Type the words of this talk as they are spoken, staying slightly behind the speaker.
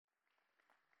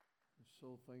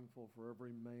so thankful for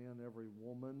every man, every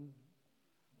woman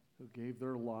who gave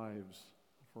their lives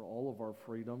for all of our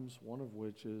freedoms, one of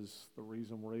which is the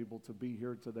reason we're able to be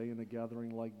here today in a gathering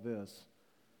like this.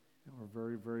 And we're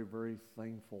very, very, very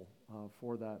thankful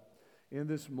for that. In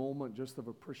this moment just of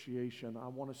appreciation, I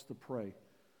want us to pray.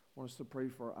 I want us to pray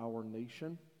for our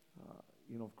nation.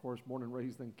 Of course, born and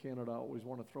raised in Canada, I always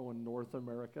want to throw in North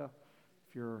America.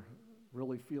 If you're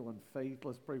really feeling faith,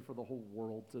 let's pray for the whole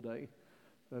world today,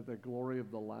 that the glory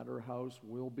of the latter house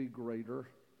will be greater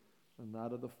than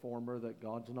that of the former, that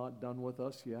God's not done with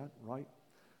us yet, right?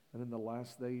 And in the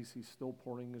last days, He's still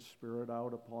pouring His Spirit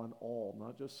out upon all,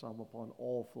 not just some, upon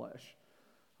all flesh.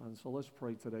 And so let's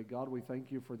pray today. God, we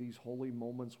thank You for these holy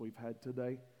moments we've had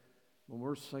today. When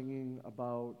we're singing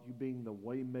about You being the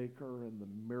way maker and the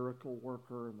miracle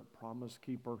worker and the promise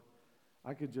keeper,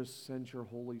 I could just sense Your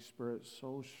Holy Spirit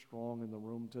so strong in the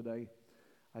room today.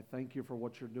 I thank You for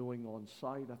what You're doing on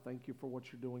site. I thank You for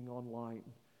what You're doing online.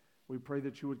 We pray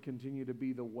that You would continue to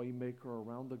be the way maker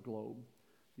around the globe.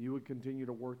 You would continue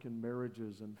to work in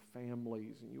marriages and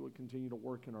families, and You would continue to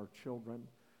work in our children.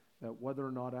 That whether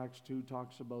or not Acts 2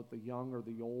 talks about the young or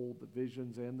the old, the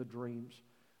visions and the dreams,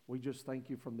 we just thank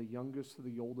You from the youngest to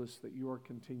the oldest that You are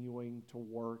continuing to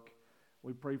work.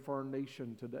 We pray for our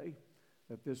nation today,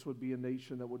 that this would be a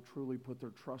nation that would truly put their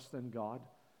trust in God,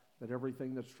 that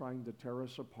everything that's trying to tear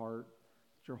us apart,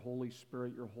 that Your Holy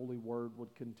Spirit, Your Holy Word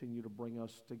would continue to bring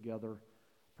us together.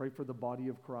 Pray for the body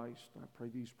of Christ. I pray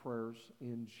these prayers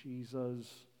in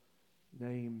Jesus'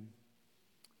 name.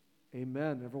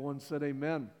 Amen. Everyone said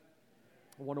amen.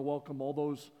 I want to welcome all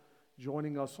those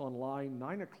joining us online.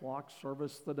 9 o'clock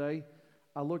service today.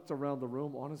 I looked around the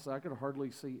room. Honestly, I could hardly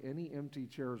see any empty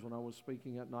chairs when I was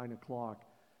speaking at 9 o'clock.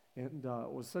 And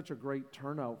it was such a great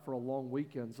turnout for a long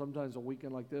weekend. Sometimes a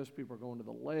weekend like this, people are going to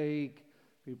the lake.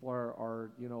 People are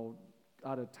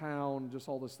out of town, just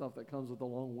all the stuff that comes with a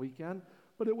long weekend.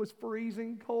 But it was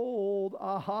freezing cold. You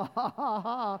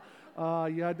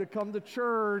had to come to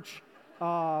church.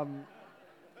 Oh,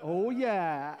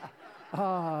 yeah.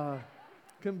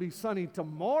 Can be sunny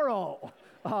tomorrow.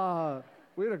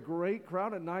 We had a great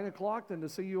crowd at 9 o'clock, and to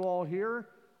see you all here,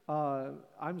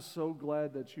 I'm so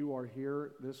glad that you are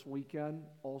here this weekend.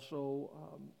 Also,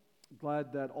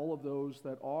 glad that all of those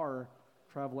that are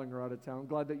traveling or out of town,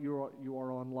 glad that you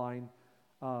are online.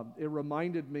 It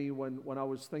reminded me when I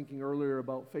was thinking earlier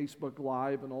about Facebook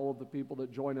Live and all of the people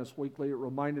that join us weekly, it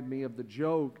reminded me of the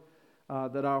joke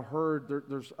that I heard.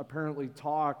 There's apparently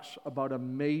talks about a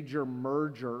major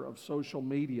merger of social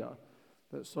media,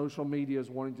 that social media is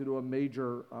wanting to do a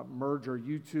major merger,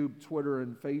 YouTube, Twitter,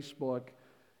 and Facebook.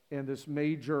 And this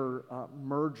major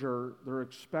merger, they're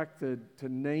expected to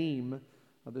name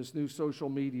this new social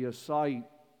media site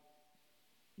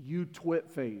You Twit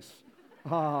Face.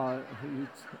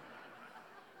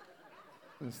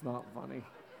 It's not funny.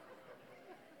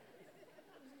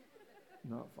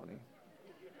 Not funny.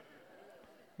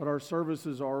 But our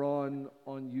services are on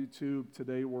YouTube.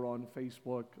 Today we're on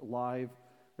Facebook Live.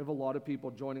 We have a lot of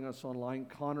people joining us online.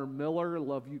 Connor Miller,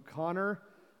 love you, Connor.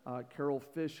 Carol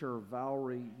Fisher,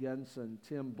 Valerie Jensen,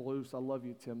 Tim Blues. I love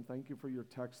you, Tim. Thank you for your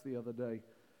text the other day.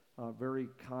 Very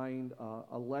kind.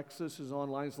 Alexis is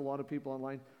online. There's a lot of people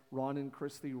online. Ron and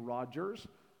Christy Rogers,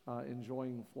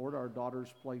 enjoying Florida. Our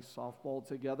daughters play softball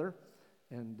together.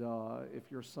 And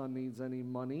if your son needs any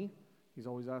money, he's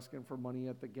always asking for money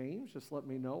at the games, just let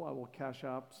me know. I will cash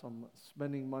out some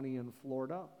spending money in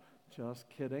Florida. Just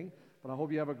kidding. But I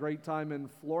hope you have a great time in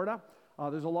Florida.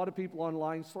 There's a lot of people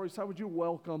online. Stories, how would you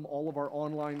welcome all of our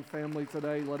online family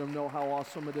today? Let them know how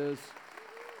awesome it is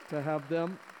to have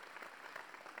them.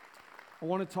 I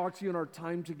want to talk to you in our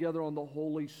time together on the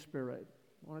Holy Spirit.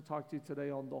 I want to talk to you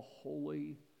today on the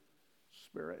Holy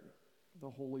Spirit. The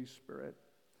Holy Spirit.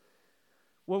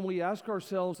 When we ask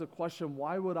ourselves the question,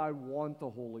 why would I want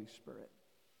the Holy Spirit?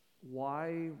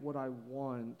 Why would I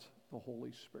want the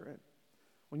Holy Spirit?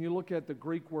 When you look at the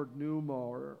Greek word pneuma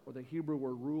or the Hebrew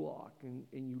word ruach, and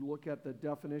you look at the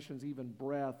definitions, even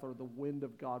breath or the wind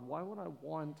of God, why would I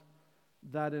want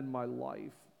that in my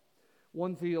life?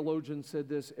 One theologian said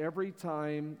this: every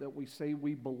time that we say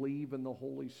we believe in the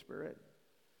Holy Spirit,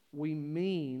 we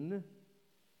mean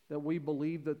that we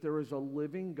believe that there is a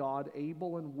living God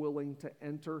able and willing to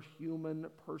enter human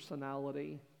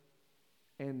personality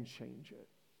and change it.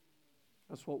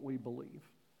 That's what we believe.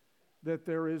 That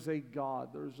there is a God,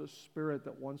 there's a Spirit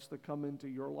that wants to come into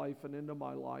your life and into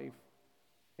my life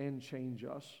and change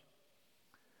us.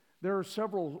 There are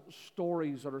several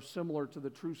stories that are similar to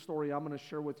the true story I'm going to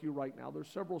share with you right now. There's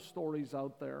several stories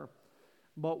out there,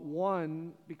 but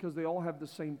one, because they all have the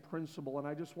same principle, and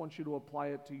I just want you to apply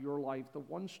it to your life. The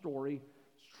one story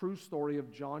true story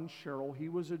of John Sherrill. He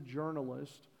was a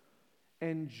journalist,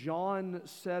 and John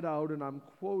set out, and I'm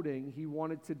quoting, he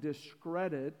wanted to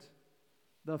discredit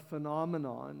the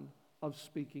phenomenon of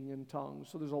speaking in tongues.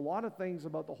 So there's a lot of things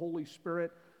about the Holy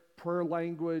Spirit, prayer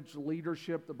language,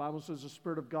 leadership. The Bible says the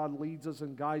Spirit of God leads us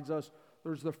and guides us.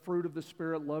 There's the fruit of the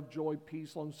Spirit: love, joy,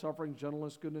 peace, long-suffering,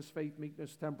 gentleness, goodness, faith,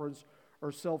 meekness, temperance,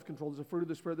 or self-control. There's the fruit of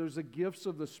the Spirit. There's the gifts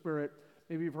of the Spirit.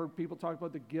 Maybe you've heard people talk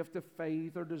about the gift of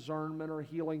faith or discernment or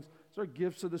healings. Those are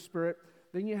gifts of the Spirit.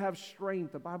 Then you have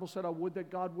strength. The Bible said, I would that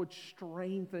God would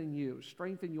strengthen you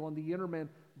on the inner man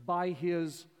by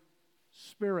His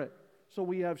Spirit. So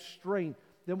we have strength.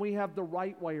 Then we have the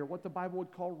right way, or what the Bible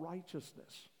would call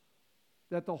righteousness.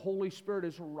 That the Holy Spirit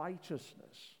is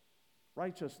righteousness.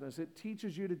 Righteousness. It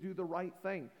teaches you to do the right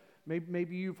thing.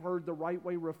 Maybe you've heard the right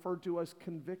way referred to as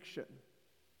conviction.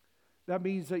 That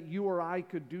means that you or I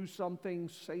could do something,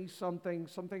 say something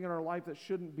in our life that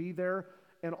shouldn't be there,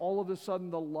 and all of a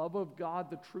sudden the love of God,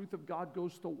 the truth of God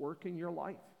goes to work in your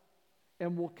life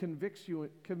and will convict you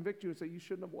and say you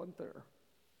shouldn't have went there,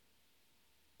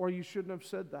 or you shouldn't have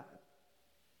said that,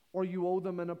 or you owe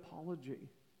them an apology,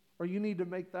 or you need to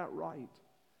make that right.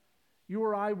 You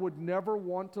or I would never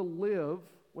want to live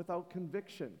without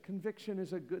conviction. Conviction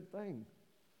is a good thing.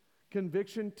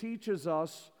 Conviction teaches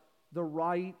us the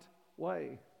right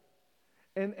way.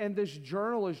 And this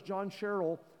journalist, John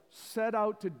Sherrill, set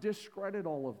out to discredit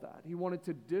all of that. He wanted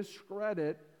to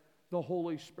discredit the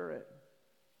Holy Spirit.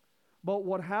 But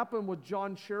what happened with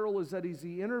John Sherrill is that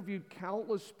he interviewed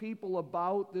countless people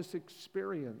about this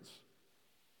experience.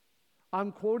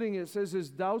 I'm quoting, it says,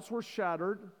 his doubts were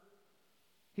shattered.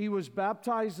 He was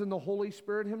baptized in the Holy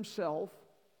Spirit himself.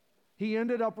 He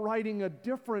ended up writing a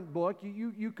different book.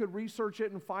 You could research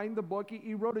it and find the book.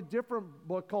 He wrote a different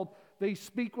book called They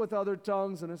Speak with Other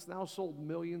Tongues, and it's now sold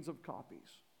millions of copies.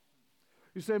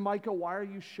 You say, Micah, why are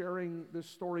you sharing this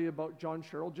story about John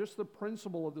Sherrill? Just the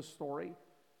principle of the story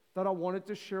that I wanted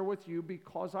to share with you,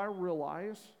 because I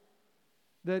realize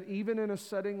that even in a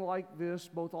setting like this,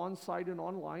 both on-site and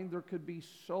online, there could be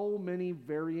so many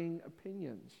varying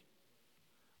opinions.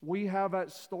 We have at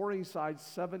Storyside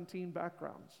 17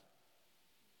 backgrounds.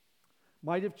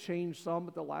 Might have changed some,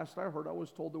 but the last I heard, I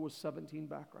was told there was 17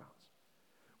 backgrounds.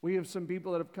 We have some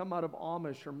people that have come out of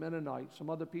Amish or Mennonite, some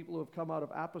other people who have come out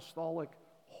of apostolic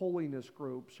holiness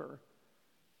groups, or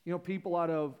people out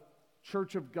of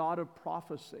Church of God of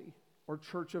Prophecy, or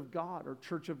Church of God, or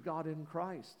Church of God in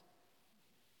Christ.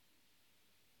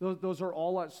 Those are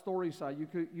all at Storyside.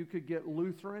 You could get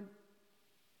Lutheran,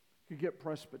 you could get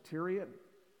Presbyterian.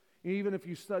 Even if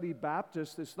you study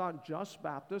Baptist, it's not just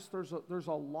Baptist. There's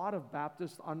a lot of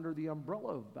Baptists under the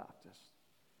umbrella of Baptist.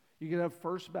 You could have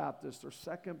First Baptist or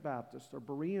Second Baptist or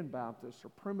Berean Baptist or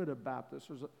Primitive Baptist.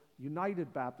 There's a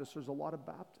United Baptist. There's a lot of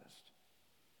Baptists.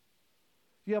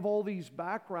 You have all these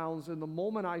backgrounds, and the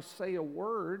moment I say a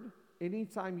word,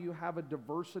 anytime you have a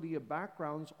diversity of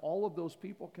backgrounds, all of those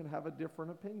people can have a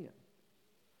different opinion.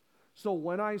 So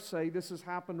when I say, this has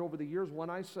happened over the years,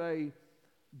 when I say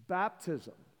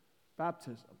baptism,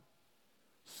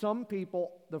 some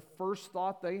people, the first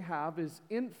thought they have is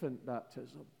infant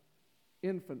baptism.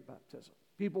 Infant baptism.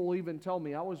 People will even tell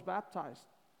me, I was baptized.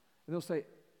 And they'll say,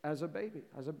 as a baby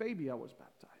I was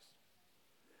baptized.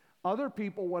 Other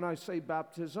people, when I say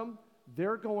baptism,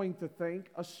 they're going to think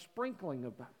a sprinkling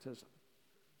of baptism.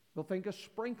 They'll think a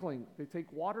sprinkling. They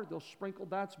take water, they'll sprinkle,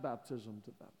 that's baptism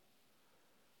to them.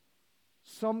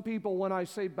 Some people, when I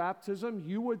say baptism,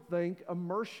 you would think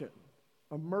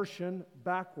immersion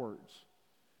backwards.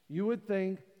 You would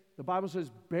think, the Bible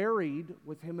says buried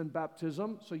with him in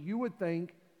baptism, so you would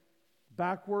think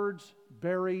backwards,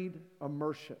 buried,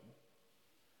 immersion.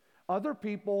 Other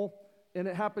people, and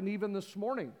it happened even this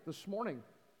morning,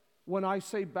 when I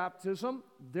say baptism,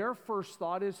 their first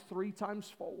thought is 3 times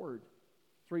forward.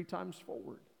 3 times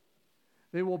forward.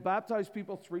 They will baptize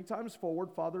people 3 times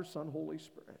forward, Father, Son, Holy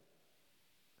Spirit.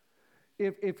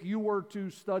 If you were to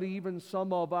study even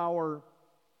some of our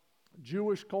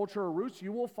Jewish culture or roots,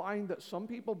 you will find that some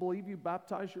people believe you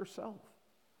baptize yourself.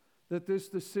 That this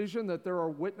decision, that there are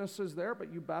witnesses there,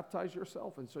 but you baptize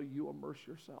yourself, and so you immerse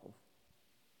yourself.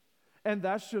 And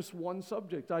that's just one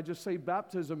subject. I just say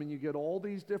baptism, and you get all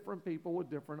these different people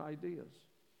with different ideas.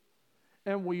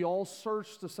 And we all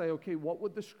search to say, okay, what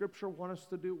would the Scripture want us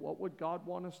to do? What would God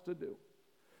want us to do?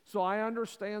 So I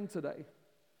understand today.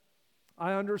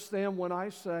 I understand when I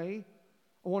say,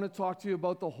 I want to talk to you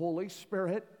about the Holy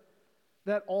Spirit,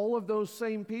 that all of those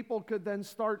same people could then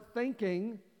start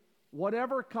thinking,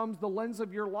 whatever comes, the lens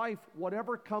of your life,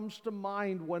 whatever comes to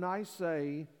mind when I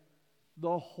say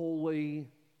the Holy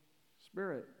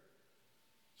Spirit.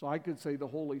 So I could say the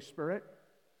Holy Spirit,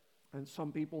 And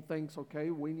some people think,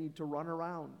 okay, we need to run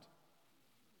around.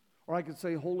 Or I could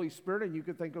say Holy Spirit, and you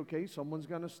could think, okay, someone's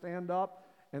going to stand up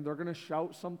and they're going to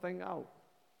shout something out.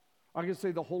 I could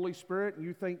say the Holy Spirit, and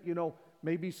you think,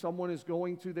 maybe someone is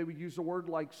going to, they would use a word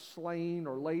like slain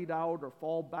or laid out or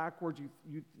fall backwards.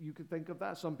 You could think of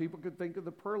that. Some people could think of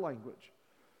the prayer language.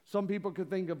 Some people could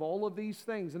think of all of these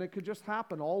things, and it could just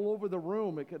happen all over the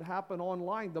room. It could happen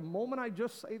online. The moment I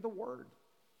just say the word.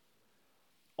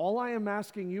 All I am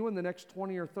asking you in the next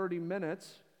 20 or 30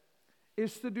 minutes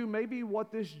is to do maybe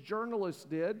what this journalist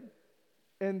did,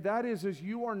 and that is as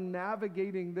you are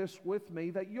navigating this with me,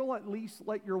 that you'll at least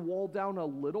let your wall down a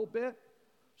little bit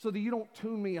so that you don't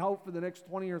tune me out for the next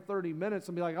 20 or 30 minutes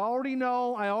and be like, I already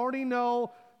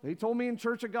know. They told me in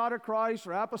Church of God of Christ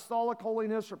or Apostolic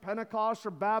Holiness or Pentecost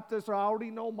or Baptist, or I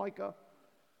already know Micah.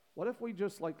 What if we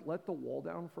just let the wall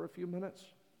down for a few minutes?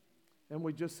 And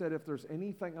we just said, if there's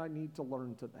anything I need to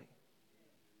learn today,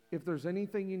 if there's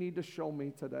anything you need to show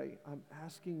me today, I'm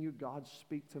asking you, God,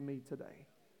 speak to me today.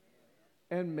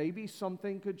 And maybe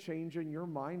something could change in your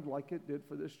mind like it did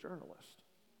for this journalist.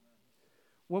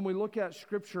 When we look at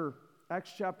Scripture,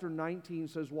 Acts chapter 19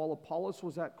 says, while Apollos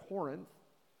was at Corinth,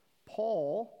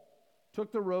 Paul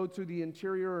took the road through the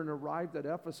interior and arrived at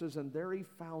Ephesus, and there he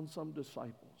found some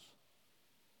disciples.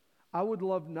 I would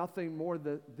love nothing more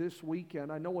that this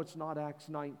weekend, I know it's not Acts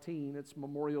 19, it's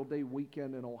Memorial Day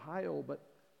weekend in Ohio, but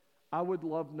I would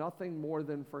love nothing more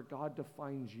than for God to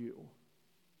find you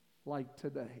like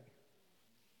today.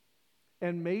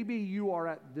 And maybe you are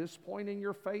at this point in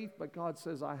your faith, but God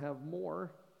says, I have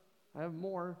more. I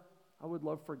would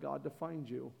love for God to find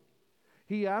you.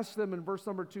 He asked them in verse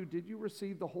number 2, did you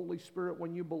receive the Holy Spirit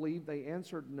when you believed? They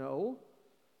answered, no.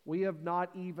 We have not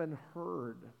even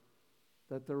heard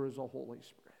that there is a Holy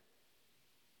Spirit.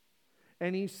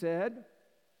 And he said,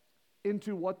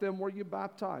 into what then were you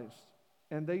baptized?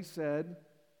 And they said,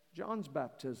 John's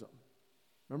baptism.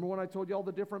 Remember when I told you all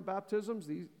the different baptisms?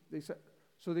 They said,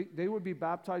 so they would be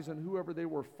baptized in whoever they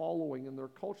were following in their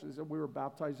culture. They said, we were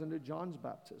baptized into John's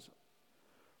baptism.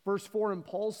 Verse 4, and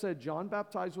Paul said, John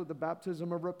baptized with the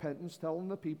baptism of repentance, telling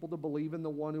the people to believe in the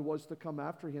one who was to come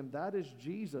after him. That is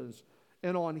Jesus.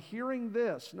 And on hearing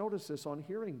this, notice this, on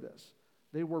hearing this,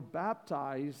 they were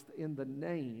baptized in the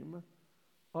name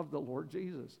of the Lord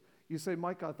Jesus. You say,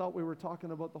 Mike, I thought we were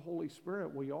talking about the Holy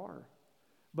Spirit. We are.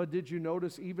 But did you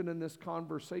notice even in this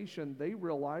conversation, they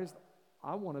realized,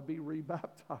 I want to be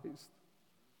rebaptized.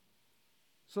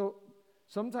 So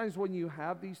sometimes when you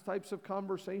have these types of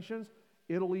conversations,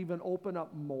 it'll even open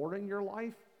up more in your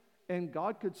life, and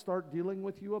God could start dealing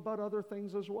with you about other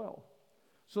things as well.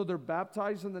 So they're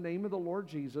baptized in the name of the Lord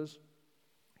Jesus.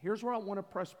 Here's where I want to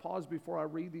press pause before I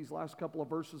read these last couple of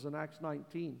verses in Acts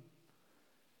 19.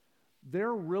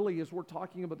 There really, as we're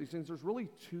talking about these things, there's really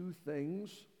two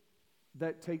things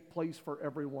that take place for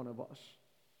every one of us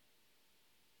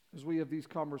as we have these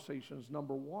conversations.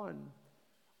 Number one,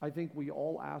 I think we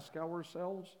all ask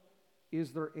ourselves,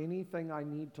 is there anything I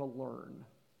need to learn?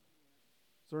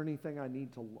 Is there anything I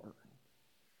need to learn?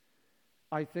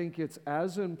 I think it's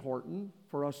as important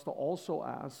for us to also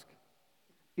ask,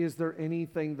 is there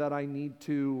anything that I need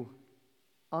to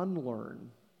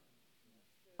unlearn?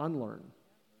 Unlearn.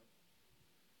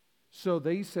 So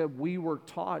they said, we were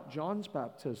taught John's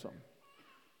baptism.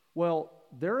 Well,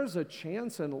 there is a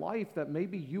chance in life that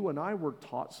maybe you and I were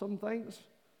taught some things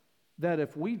that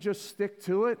if we just stick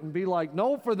to it and be like,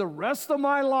 no, for the rest of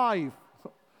my life,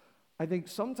 I think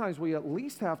sometimes we at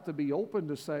least have to be open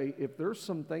to say, if there's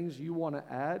some things you want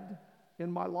to add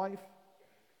in my life,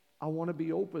 I want to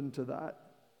be open to that.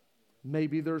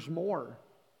 Maybe there's more.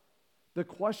 The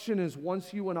question is,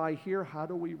 once you and I hear, how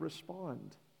do we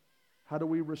respond? How do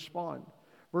we respond?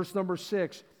 Verse number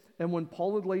 6, and when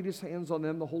Paul had laid his hands on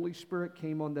them, the Holy Spirit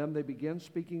came on them. They began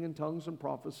speaking in tongues and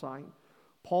prophesying.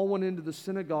 Paul went into the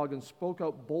synagogue and spoke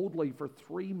out boldly for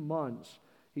 3 months.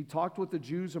 He talked with the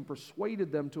Jews and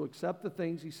persuaded them to accept the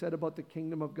things he said about the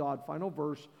kingdom of God. Final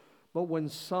verse, but when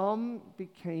some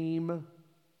became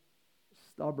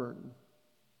stubborn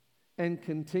and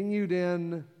continued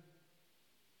in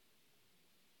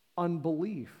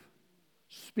unbelief,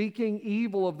 speaking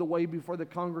evil of the way before the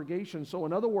congregation. So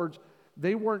in other words,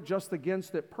 they weren't just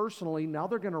against it personally. Now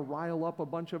they're going to rile up a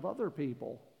bunch of other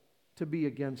people to be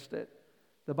against it.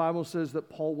 The Bible says that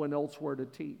Paul went elsewhere to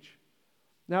teach.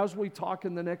 Now, as we talk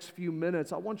in the next few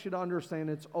minutes, I want you to understand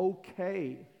it's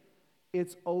okay.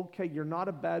 It's okay. You're not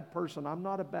a bad person. I'm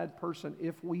not a bad person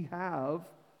if we have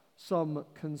some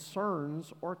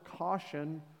concerns or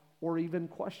caution or even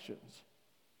questions.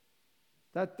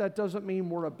 That doesn't mean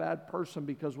we're a bad person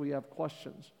because we have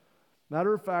questions.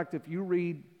 Matter of fact, if you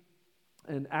read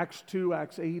in Acts 2,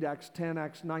 Acts 8, Acts 10,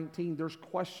 Acts 19, there's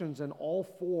questions in all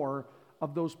four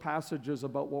of those passages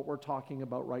about what we're talking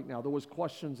about right now. There was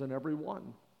questions in every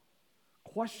one.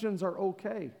 Questions are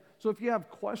okay. So if you have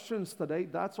questions today,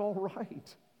 that's all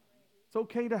right. It's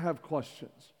okay to have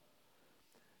questions.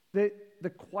 The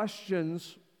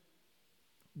questions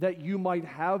that you might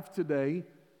have today,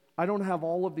 I don't have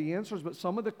all of the answers, but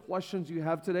some of the questions you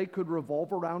have today could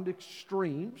revolve around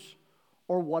extremes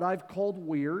or what I've called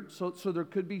weird. So there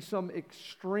could be some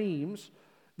extremes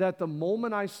that the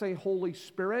moment I say Holy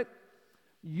Spirit,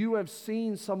 you have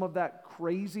seen some of that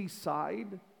crazy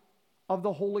side of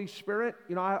the Holy Spirit.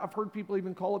 You know, I've heard people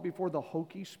even call it before the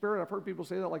hokey spirit. I've heard people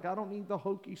say that, like, I don't need the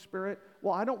hokey spirit.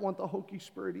 Well, I don't want the hokey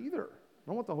spirit either. I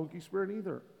don't want the hokey spirit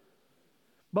either.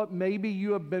 But maybe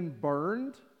you have been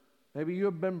burned. Maybe you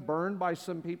have been burned by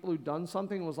some people who've done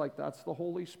something and was like, that's the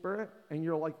Holy Spirit. And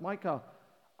you're like, Micah,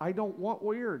 I don't want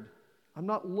weird. I'm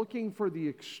not looking for the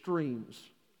extremes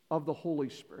of the Holy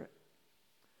Spirit.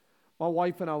 My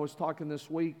wife and I was talking this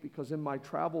week because in my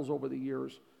travels over the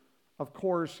years, of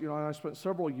course, you know, I spent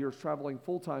several years traveling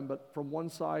full-time, but from one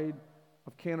side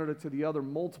of Canada to the other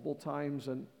multiple times,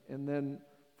 and then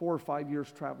 4 or 5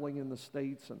 years traveling in the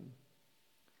States. And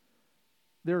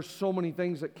there's so many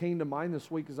things that came to mind this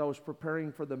week as I was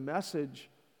preparing for the message,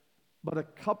 but a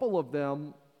couple of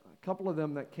them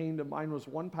that came to mind was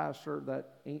one pastor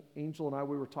that Angel and I,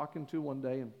 we were talking to one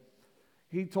day, and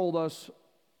he told us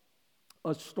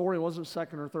a story. It wasn't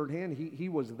second or third hand. He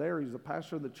was there. He's the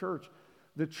pastor of the church.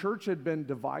 The church had been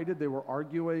divided. They were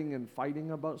arguing and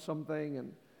fighting about something,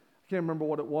 and I can't remember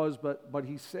what it was, but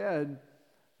he said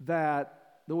that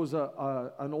there was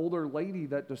an older lady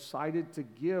that decided to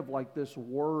give like this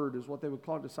word, is what they would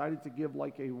call it, decided to give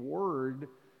like a word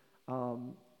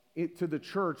to the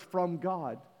church from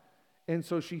God. And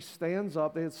so she stands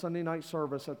up. They had Sunday night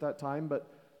service at that time,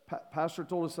 but pastor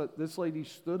told us that this lady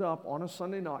stood up on a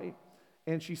Sunday night,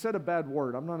 and she said a bad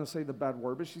word. I'm not going to say the bad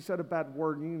word, but she said a bad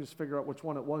word, and you can just figure out which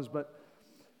one it was. But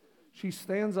she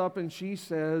stands up and she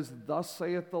says, "Thus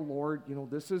saith the Lord," you know,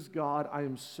 this is God. I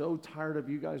am so tired of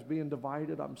you guys being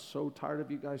divided. I'm so tired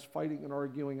of you guys fighting and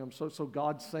arguing. So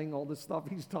God's saying all this stuff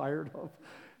he's tired of.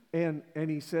 And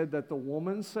he said that the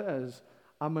woman says,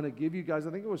 I'm going to give you guys,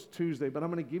 I think it was Tuesday, but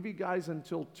I'm going to give you guys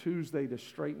until Tuesday to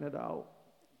straighten it out.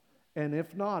 And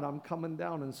if not, I'm coming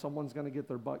down and someone's going to get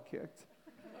their butt kicked.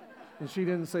 And she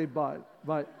didn't say but.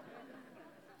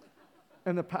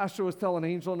 And the pastor was telling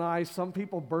Angel and I, some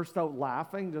people burst out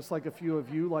laughing, just like a few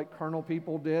of you, like carnal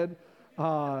people did.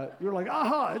 You're like,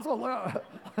 aha, it's a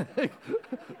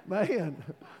man.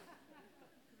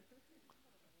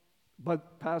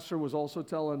 But pastor was also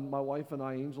telling my wife and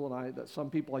I, Angel and I, that some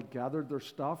people like gathered their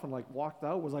stuff and like walked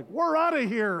out, was like, we're out of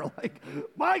here. Like,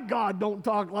 my God, don't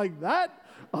talk like that.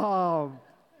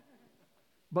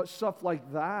 But stuff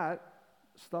like that,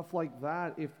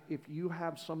 if you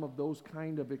have some of those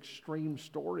kind of extreme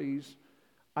stories,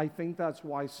 I think that's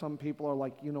why some people are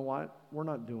like, you know what, we're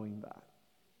not doing that.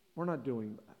 We're not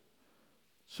doing that.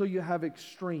 So you have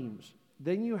extremes.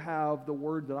 Then you have the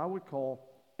word that I would call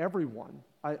everyone.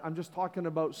 I'm just talking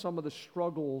about some of the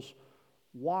struggles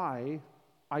why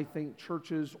I think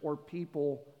churches or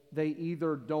people, they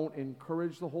either don't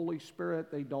encourage the Holy Spirit,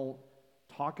 they don't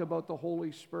talk about the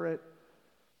Holy Spirit.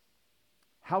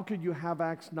 How could you have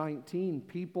Acts 19,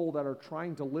 people that are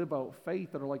trying to live out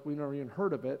faith that are like, we've never even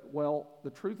heard of it? Well, the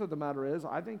truth of the matter is,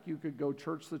 I think you could go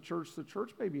church to church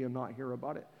maybe and not hear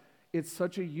about it. It's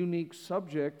such a unique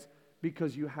subject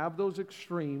because you have those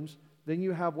extremes. Then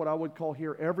you have what I would call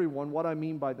here everyone. What I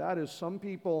mean by that is some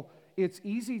people, it's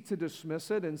easy to dismiss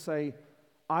it and say,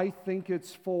 I think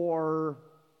it's for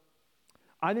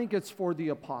the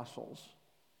apostles.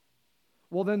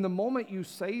 Well, then the moment you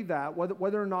say that,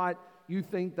 whether or not you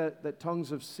think that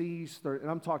tongues have ceased, and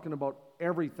I'm talking about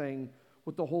everything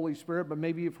with the Holy Spirit, but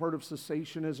maybe you've heard of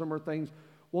cessationism or things.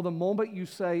 Well, the moment you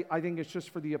say, I think it's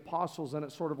just for the apostles, then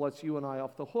it sort of lets you and I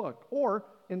off the hook. Or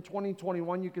in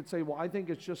 2021, you could say, well, I think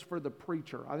it's just for the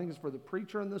preacher. I think it's for the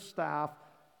preacher and the staff,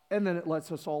 and then it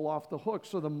lets us all off the hook.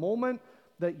 So the moment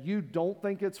that you don't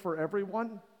think it's for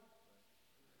everyone,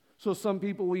 so some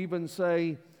people even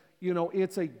say, you know,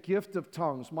 it's a gift of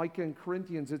tongues. Micah and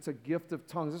Corinthians, it's a gift of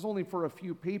tongues. It's only for a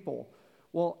few people.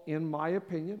 Well, in my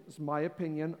opinion,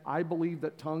 I believe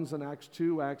that tongues in Acts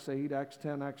 2, Acts 8, Acts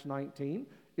 10, Acts 19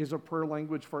 is a prayer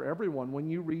language for everyone. When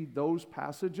you read those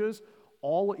passages,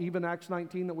 even Acts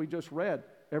 19 that we just read,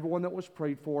 everyone that was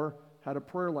prayed for had a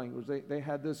prayer language. They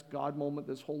had this God moment,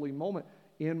 this holy moment.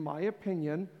 In my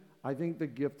opinion, I think the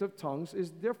gift of tongues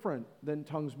is different than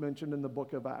tongues mentioned in the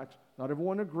book of Acts. Not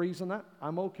everyone agrees on that.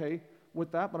 I'm okay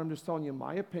with that, but I'm just telling you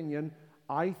my opinion.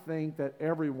 I think that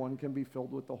everyone can be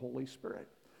filled with the Holy Spirit.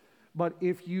 But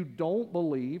if you don't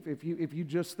believe, if you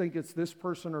just think it's this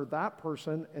person or that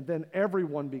person, and then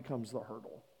everyone becomes the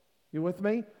hurdle. You with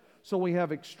me? So we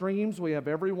have extremes, we have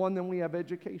everyone, then we have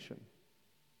education.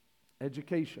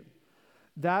 Education.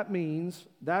 That means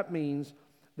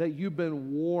that you've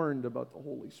been warned about the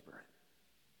Holy Spirit.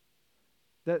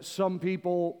 That some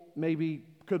people maybe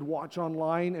could watch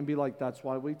online and be like, that's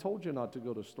why we told you not to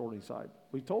go to Storyside.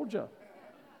 We told you.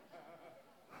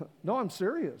 No, I'm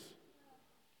serious.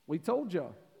 We told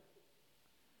you.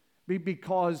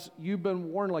 Because you've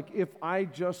been warned, like if I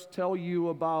just tell you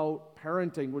about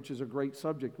parenting, which is a great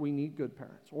subject, we need good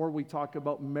parents. Or we talk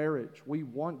about marriage, we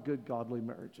want good godly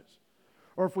marriages.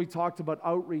 Or if we talked about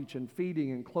outreach and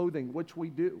feeding and clothing, which we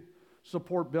do,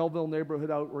 support Belleville Neighborhood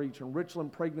Outreach and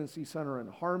Richland Pregnancy Center and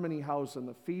Harmony House and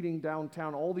the feeding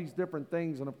downtown, all these different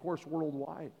things, and of course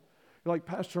worldwide. You're like,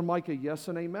 Pastor Micah, yes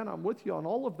and amen, I'm with you on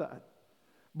all of that.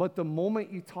 But the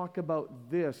moment you talk about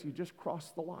this, you just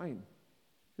cross the line.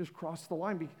 Just cross the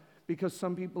line because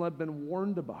some people have been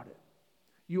warned about it.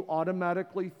 You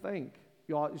automatically think,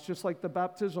 it's just like the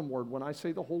baptism word. When I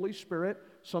say the Holy Spirit,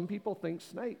 some people think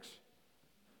snakes.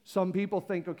 Some people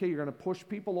think, okay, you're going to push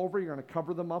people over, you're going to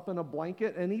cover them up in a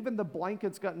blanket, and even the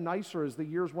blankets got nicer as the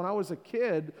years. When I was a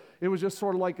kid, it was just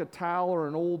sort of like a towel or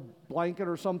an old blanket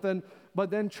or something,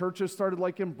 but then churches started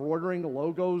like embroidering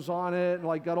logos on it and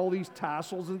like got all these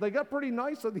tassels, and they got pretty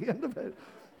nice at the end of it.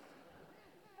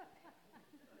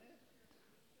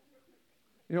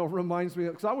 You know, it reminds me,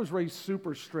 because I was raised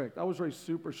super strict.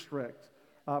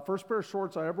 First pair of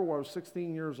shorts I ever wore, I was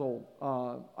 16 years old.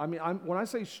 When I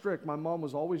say strict, my mom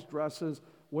was always dresses,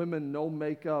 women, no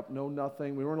makeup, no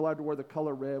nothing. We weren't allowed to wear the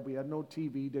color red. We had no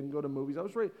TV, didn't go to movies. I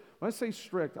was raised, when I say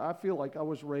strict, I feel like I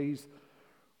was raised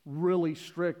really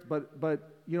strict. But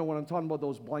you know, when I'm talking about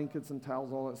those blankets and towels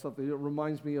and all that stuff, it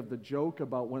reminds me of the joke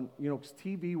about when, you know, because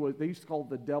TV was, they used to call it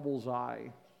the devil's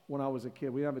eye when I was a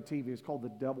kid. We didn't have a TV, it's called the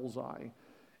devil's eye.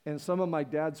 And some of my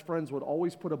dad's friends would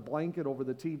always put a blanket over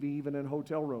the TV, even in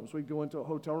hotel rooms. We'd go into a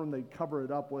hotel room, they'd cover it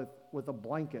up with a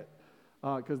blanket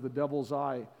because the devil's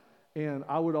eye. And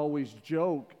I would always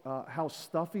joke how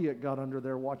stuffy it got under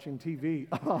there watching TV.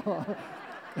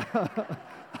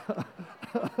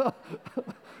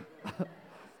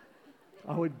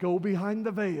 I would go behind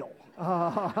the veil.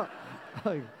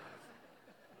 Like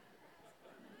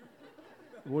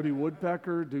Woody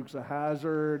Woodpecker, Dukes of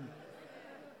Hazzard.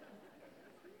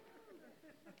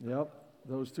 Yep,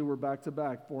 those two were back to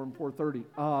back, 4 and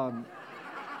 4:30.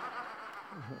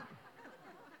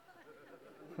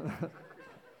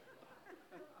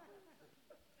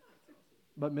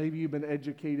 But maybe you've been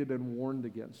educated and warned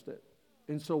against it.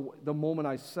 And so the moment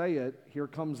I say it, here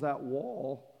comes that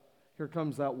wall. Here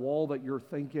comes that wall that you're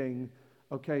thinking,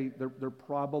 okay, they're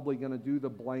probably going to do the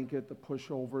blanket, the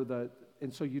pushover,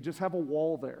 and so you just have a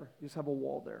wall there. You just have a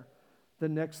wall there. The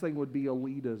next thing would be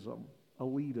elitism.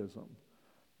 Elitism.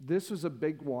 This is a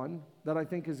big one that I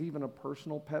think is even a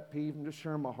personal pet peeve. I'm just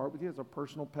sharing my heart with you. It's a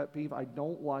personal pet peeve. I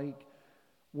don't like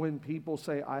when people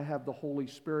say, I have the Holy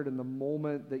Spirit, and the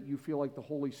moment that you feel like the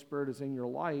Holy Spirit is in your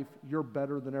life, you're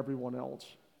better than everyone else.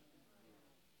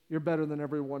 You're better than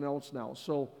everyone else now.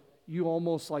 So you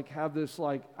almost like have this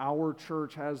like, our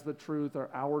church has the truth,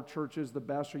 or our church is the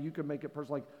best, or you can make it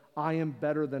personal, like, I am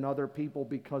better than other people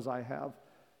because I have.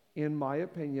 In my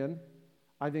opinion,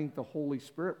 I think the Holy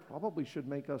Spirit probably should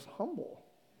make us humble,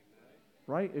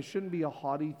 right? It shouldn't be a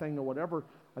haughty thing or whatever.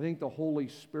 I think the Holy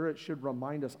Spirit should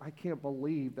remind us, I can't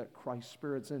believe that Christ's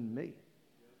Spirit's in me.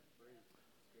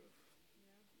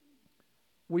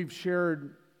 We've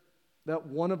shared that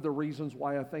one of the reasons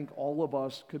why I think all of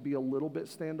us could be a little bit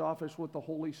standoffish with the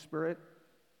Holy Spirit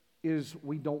is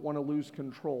we don't want to lose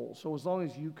control. So as long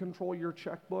as you control your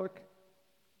checkbook,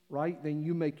 right, then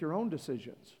you make your own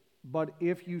decisions. But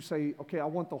if you say, okay, I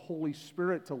want the Holy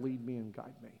Spirit to lead me and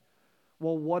guide me.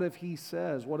 Well, what if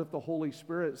the Holy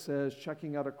Spirit says,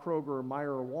 checking out a Kroger or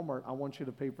Meijer or Walmart, I want you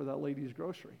to pay for that lady's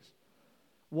groceries.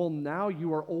 Well, now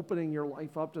you are opening your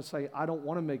life up to say, I don't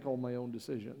want to make all my own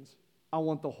decisions. I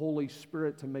want the Holy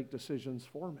Spirit to make decisions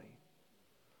for me.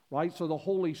 Right? So the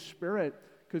Holy Spirit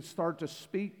could start to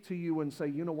speak to you and say,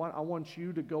 you know what, I want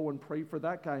you to go and pray for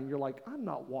that guy. And you're like, I'm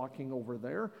not walking over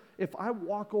there. If I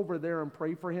walk over there and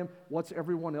pray for him, what's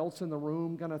everyone else in the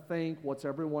room going to think? What's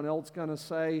everyone else going to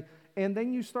say? And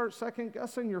then you start second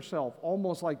guessing yourself,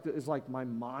 almost like, is like my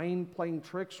mind playing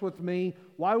tricks with me?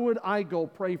 Why would I go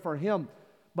pray for him?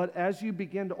 But as you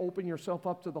begin to open yourself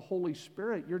up to the Holy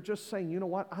Spirit, you're just saying, you know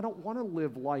what, I don't want to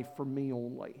live life for me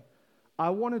only. I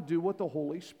want to do what the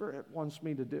Holy Spirit wants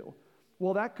me to do.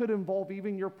 Well, that could involve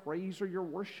even your praise or your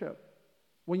worship.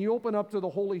 When you open up to the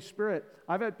Holy Spirit,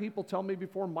 I've had people tell me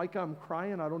before, Micah, I'm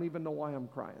crying. I don't even know why I'm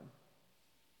crying.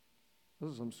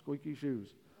 Those are some squeaky shoes.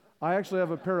 I actually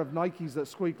have a pair of Nikes that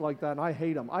squeak like that, and I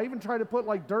hate them. I even try to put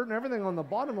like dirt and everything on the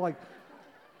bottom. Like,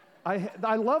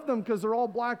 I love them because they're all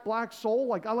black sole.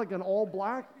 Like, I like an all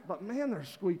black, but man, they're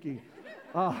squeaky.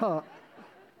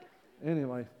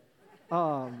 Anyway,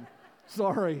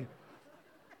 sorry.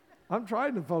 I'm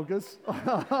trying to focus.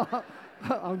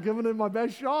 I'm giving it my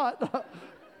best shot.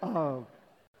 I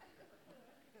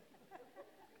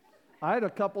had a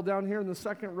couple down here in the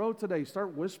second row today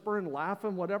start whispering,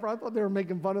 laughing, whatever. I thought they were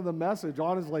making fun of the message,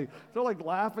 honestly. They're like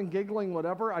laughing, giggling,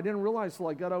 whatever. I didn't realize till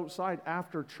I got outside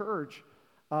after church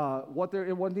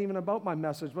it wasn't even about my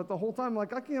message. But the whole time,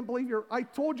 like, I can't believe I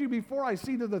told you before I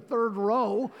see to the third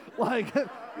row. Like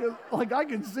I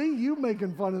can see you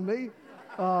making fun of me.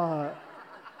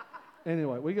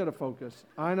 Anyway, we got to focus.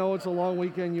 I know it's a long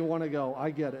weekend. You want to go.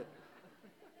 I get it.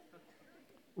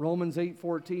 Romans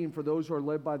 8:14, for those who are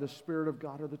led by the Spirit of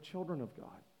God are the children of God.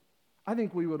 I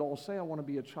think we would all say, I want to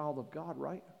be a child of God,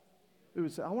 right? We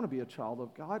would say, I want to be a child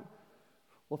of God.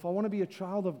 Well, if I want to be a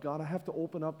child of God, I have to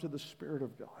open up to the Spirit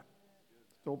of God.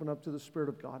 To open up to the Spirit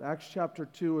of God. Acts chapter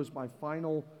 2 is my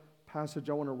final passage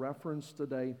I want to reference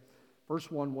today. Verse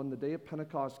 1, when the day of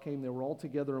Pentecost came, they were all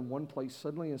together in one place.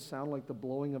 Suddenly a sound like the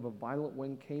blowing of a violent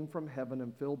wind came from heaven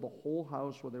and filled the whole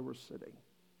house where they were sitting.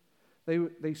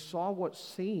 They saw what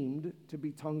seemed to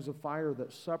be tongues of fire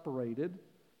that separated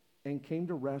and came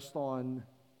to rest on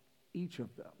each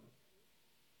of them.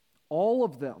 All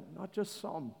of them, not just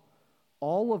some,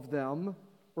 all of them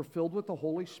were filled with the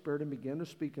Holy Spirit and began to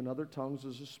speak in other tongues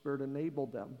as the Spirit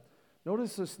enabled them.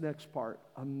 Notice this next part,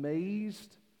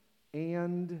 amazed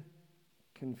and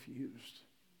confused.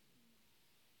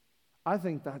 I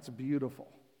think that's beautiful.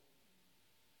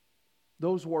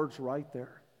 Those words right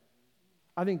there.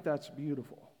 I think that's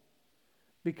beautiful.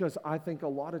 Because I think a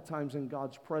lot of times in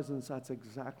God's presence, that's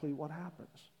exactly what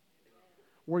happens.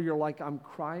 Where you're like, I'm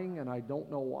crying and I don't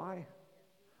know why.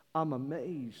 I'm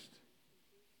amazed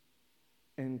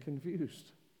and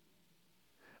confused.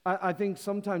 I think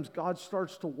sometimes God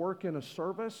starts to work in a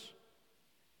service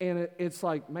and it's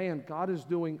like, man, God is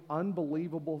doing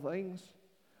unbelievable things,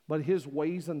 but His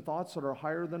ways and thoughts that are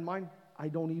higher than mine, I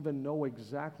don't even know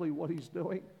exactly what He's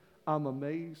doing. I'm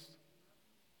amazed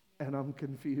and I'm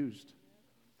confused.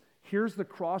 Here's the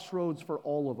crossroads for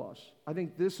all of us. I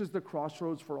think this is the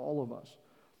crossroads for all of us.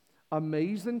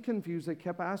 Amazed and confused, they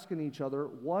kept asking each other,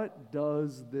 what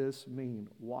does this mean?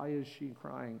 Why is she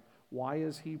crying? Why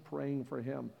is he praying for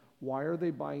him? Why are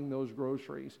they buying those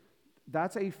groceries?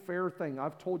 That's a fair thing.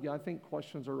 I've told you, I think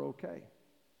questions are okay.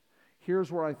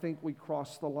 Here's where I think we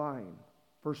cross the line.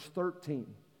 Verse 13,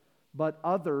 but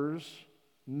others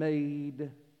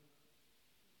made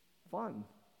fun.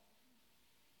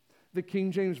 The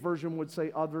King James Version would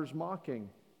say others mocking.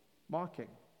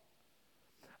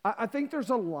 I think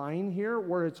there's a line here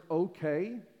where it's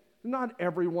okay. Not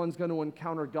everyone's going to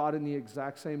encounter God in the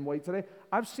exact same way today.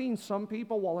 I've seen some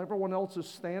people, while everyone else is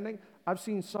standing, I've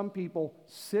seen some people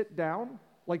sit down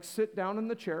in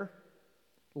the chair,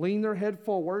 lean their head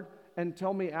forward, and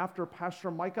tell me after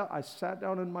Pastor Micah, I sat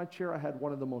down in my chair, I had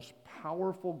one of the most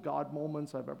powerful God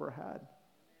moments I've ever had.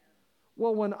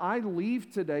 Well, when I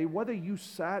leave today, whether you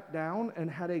sat down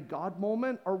and had a God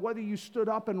moment or whether you stood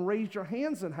up and raised your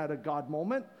hands and had a God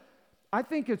moment, I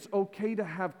think it's okay to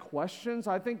have questions.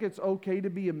 I think it's okay to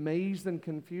be amazed and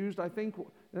confused. I think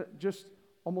just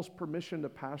almost permission to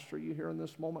pastor you here in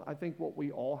this moment. I think what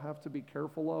we all have to be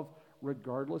careful of,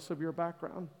 regardless of your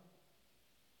background,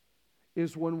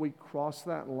 is when we cross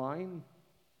that line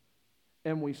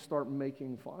and we start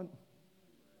making fun.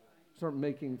 Start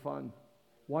making fun.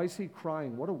 Why is he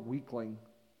crying? What a weakling.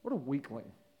 What a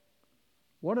weakling.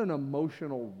 What an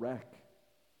emotional wreck.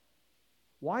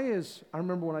 I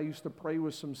remember when I used to pray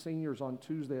with some seniors on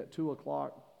Tuesday at 2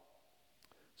 o'clock.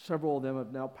 Several of them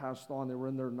have now passed on. They were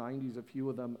in their 90s, a few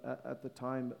of them at the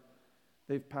time.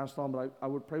 They've passed on, but I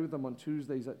would pray with them on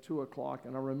Tuesdays at 2 o'clock,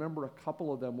 and I remember a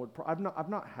couple of them would pray. I've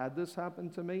not had this happen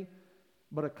to me,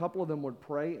 but a couple of them would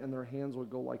pray and their hands would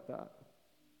go like that.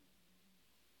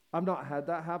 I've not had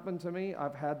that happen to me.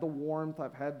 I've had the warmth.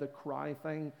 I've had the cry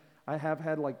thing. I have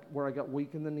had where I got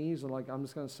weak in the knees and I'm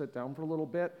just going to sit down for a little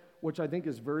bit, which I think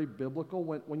is very biblical.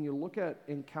 When you look at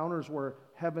encounters where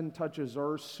heaven touches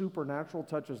earth, supernatural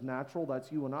touches natural, that's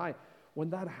you and I. When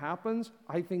that happens,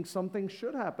 I think something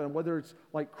should happen. Whether it's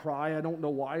like cry, I don't know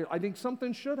why. I think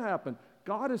something should happen.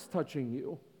 God is touching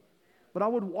you. But I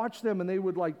would watch them and they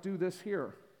would do this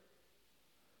here.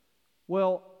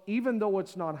 Well, even though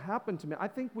it's not happened to me, I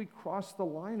think we cross the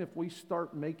line if we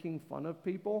start making fun of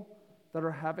people that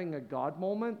are having a God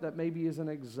moment that maybe isn't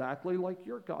exactly like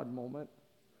your God moment.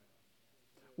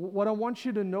 What I want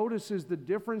you to notice is the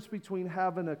difference between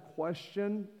having a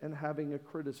question and having a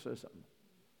criticism.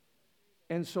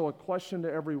 And so a question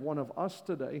to every one of us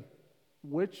today,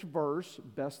 which verse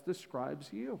best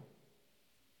describes you?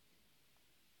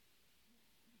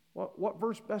 What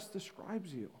verse best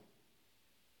describes you?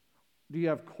 Do you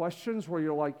have questions where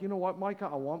you're like, you know what, Micah,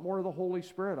 I want more of the Holy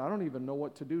Spirit. I don't even know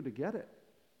what to do to get it.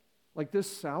 Like,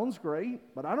 this sounds great,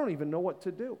 but I don't even know what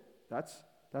to do. That's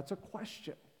a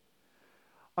question.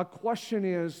 A question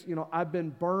is, I've been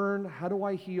burned. How do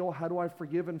I heal? How do I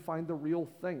forgive and find the real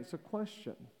thing? It's a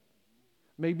question.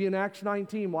 Maybe in Acts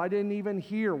 19, well, I didn't even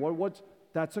hear.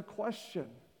 That's a question.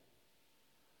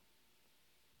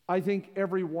 I think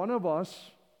every one of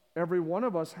us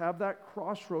have that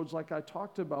crossroads like I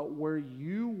talked about where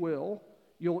you'll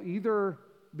either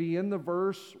be in the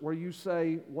verse where you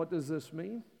say, what does this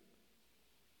mean?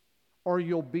 Or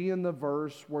you'll be in the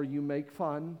verse where you make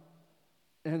fun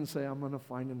and say, I'm going to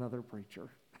find another preacher.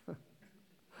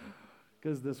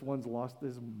 Because this one's lost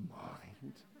his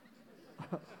mind.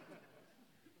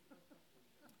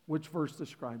 Which verse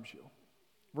describes you?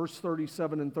 Verse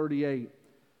 37 and 38.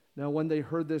 Now, when they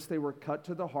heard this, they were cut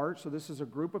to the heart. So this is a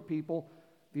group of people.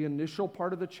 The initial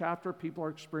part of the chapter, people are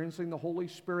experiencing the Holy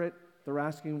Spirit. They're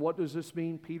asking, what does this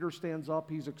mean? Peter stands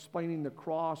up. He's explaining the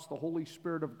cross, the Holy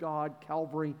Spirit of God,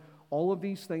 Calvary, all of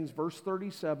these things. Verse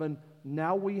 37,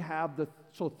 now we have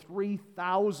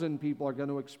 3,000 people are going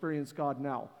to experience God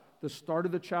now. The start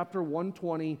of the chapter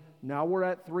 120, now we're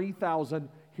at 3,000.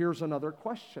 Here's another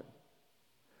question.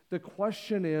 The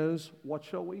question is, what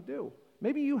shall we do?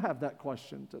 Maybe you have that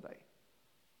question today.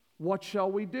 What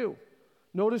shall we do?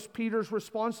 Notice Peter's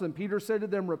response to them. Peter said to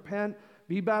them, repent,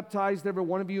 be baptized, every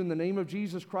one of you, in the name of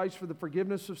Jesus Christ for the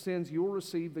forgiveness of sins. You will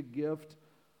receive the gift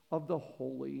of the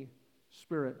Holy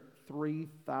Spirit.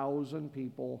 3,000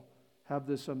 people have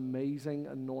this amazing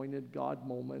anointed God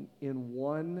moment in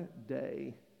one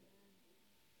day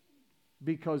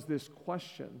because this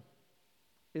question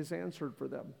is answered for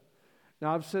them.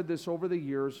 Now, I've said this over the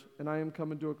years, and I am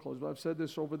coming to a close, but I've said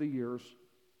this over the years,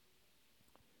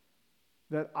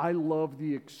 that I love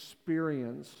the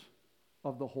experience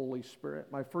of the Holy Spirit.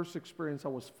 My first experience, I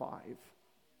was 5.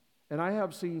 And I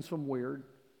have seen some weird,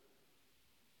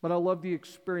 but I love the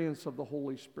experience of the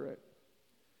Holy Spirit.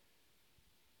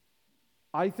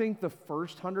 I think the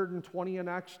first 120 in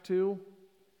Acts 2,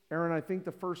 Aaron, I think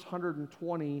the first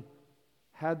 120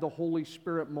 had the Holy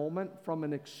Spirit moment from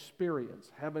an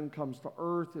experience. Heaven comes to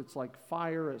earth. It's like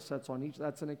fire. It sets on each.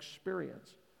 That's an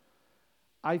experience.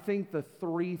 I think the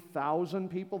 3,000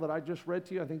 people that I just read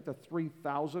to you, I think the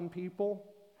 3,000 people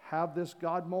have this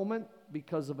God moment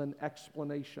because of an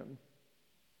explanation.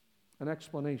 An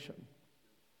explanation.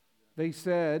 They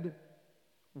said,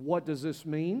 what does this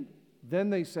mean? Then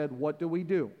they said, what do we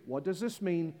do? What does this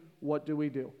mean? What do we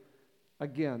do?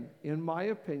 Again, in my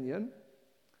opinion,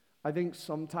 I think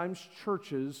sometimes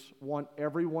churches want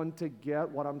everyone to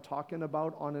get what I'm talking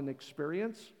about on an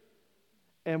experience,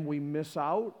 and we miss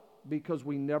out because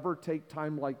we never take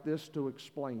time like this to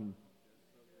explain.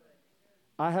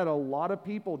 I had a lot of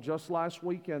people just last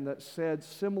weekend that said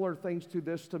similar things to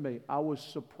this to me. I was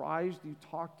surprised you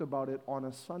talked about it on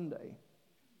a Sunday.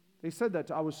 They said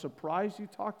that. I was surprised you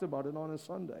talked about it on a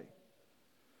Sunday.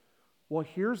 Well,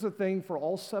 here's the thing for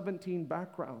all 17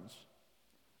 backgrounds.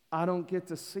 I don't get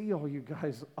to see all you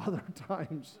guys other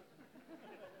times.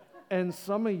 And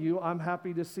some of you, I'm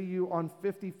happy to see you on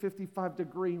 50, 55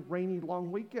 degree rainy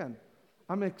long weekend.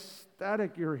 I'm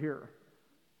ecstatic you're here.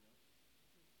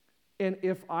 And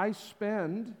if I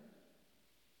spend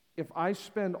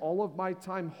all of my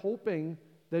time hoping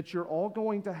that you're all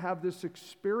going to have this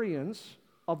experience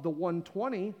of the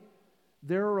 120,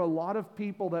 there are a lot of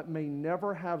people that may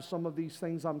never have some of these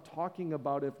things I'm talking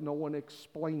about if no one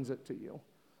explains it to you.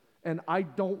 And I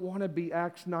don't want to be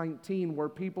Acts 19 where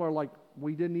people are like,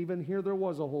 we didn't even hear there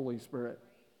was a Holy Spirit.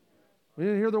 We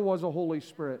didn't hear there was a Holy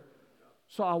Spirit.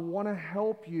 So I want to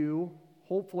help you.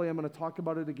 Hopefully, I'm going to talk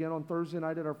about it again on Thursday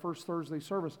night at our first Thursday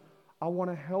service. I want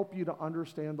to help you to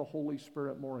understand the Holy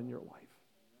Spirit more in your life.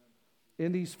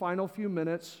 In these final few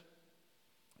minutes,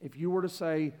 if you were to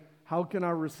say, how can I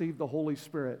receive the Holy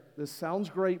Spirit? This sounds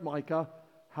great, Micah.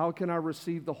 How can I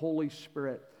receive the Holy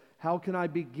Spirit? How can I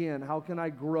begin? How can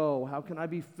I grow? How can I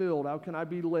be filled? How can I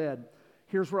be led?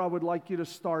 Here's where I would like you to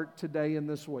start today and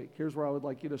this week. Here's where I would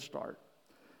like you to start.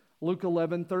 Luke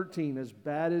 11:13, as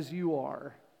bad as you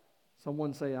are.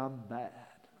 Someone say, I'm bad.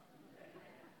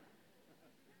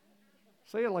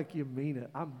 Say it like you mean it.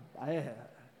 I'm bad.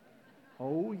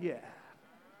 Oh, yeah.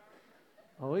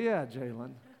 Oh, yeah,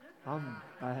 Jalen. I'm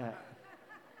bad.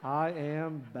 I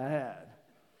am bad.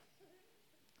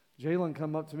 Jalen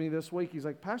come up to me this week. He's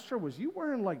like, Pastor, was you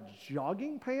wearing like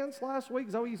jogging pants last week?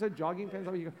 Is that what you said, jogging pants? Is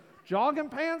that what you go, jogging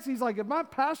pants? He's like, if my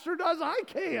pastor does, I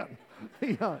can.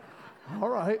 Yeah. All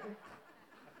right.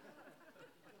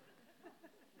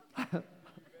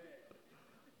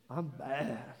 I'm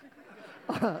bad.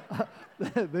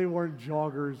 They weren't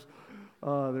joggers. They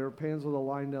were pants with a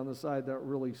line down the side that were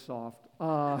really soft.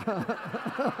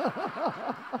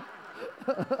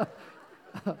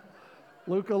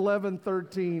 Luke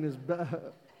 11:13 is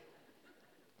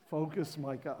focus,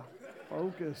 Micah.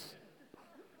 Focus.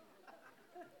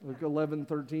 Luke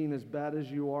 11:13, as bad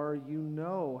as you are, you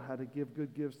know how to give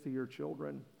good gifts to your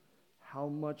children. How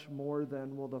much more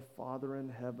then will the Father in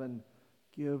heaven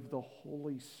give the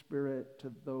Holy Spirit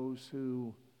to those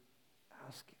who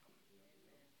ask Him?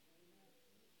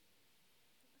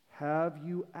 Have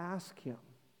you asked Him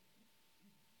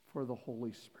for the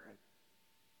Holy Spirit?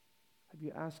 Have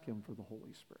you asked Him for the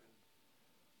Holy Spirit?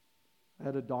 I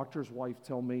had a doctor's wife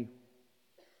tell me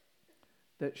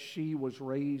that she was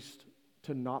raised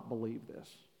to not believe this.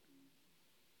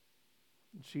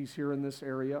 She's here in this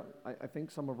area. I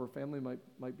think some of her family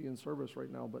might be in service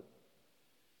right now, but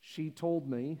she told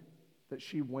me that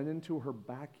she went into her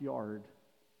backyard.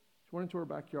 She went into her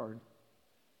backyard.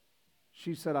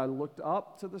 She said, I looked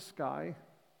up to the sky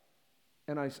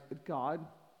and I said, God,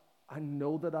 I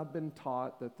know that I've been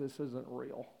taught that this isn't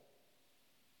real.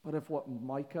 But if what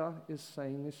Micah is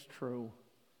saying is true,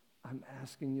 I'm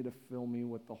asking you to fill me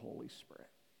with the Holy Spirit.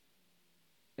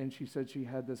 And she said she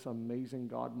had this amazing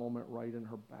God moment right in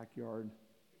her backyard.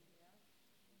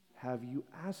 Have you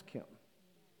asked Him?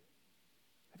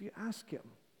 Have you asked Him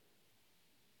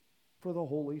for the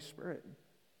Holy Spirit?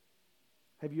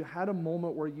 Have you had a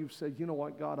moment where you've said, you know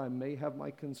what, God, I may have my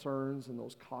concerns and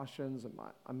those cautions, and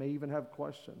I may even have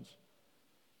questions.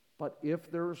 But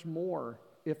if there's more,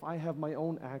 if I have my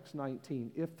own Acts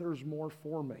 19, if there's more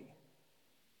for me,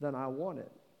 then I want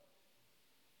it.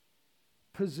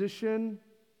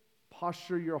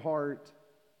 Posture your heart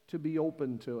to be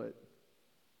open to it.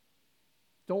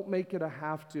 Don't make it a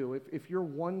have to. If your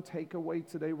one takeaway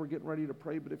today, we're getting ready to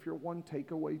pray, but if your one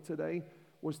takeaway today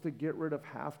was to get rid of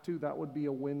have to, that would be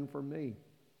a win for me.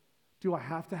 Do I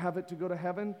have to have it to go to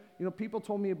heaven? You know, people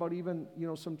told me about even,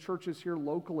 some churches here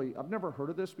locally. I've never heard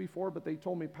of this before, but they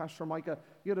told me, Pastor Micah,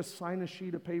 you had to sign a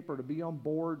sheet of paper to be on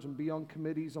boards and be on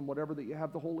committees and whatever, that you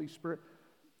have the Holy Spirit.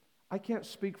 I can't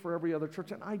speak for every other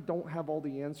church, and I don't have all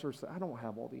the answers. I don't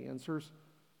have all the answers.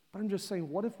 But I'm just saying,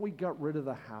 what if we got rid of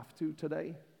the have to today?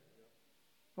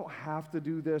 You don't have to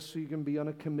do this so you can be on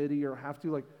a committee, or have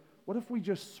to, what if we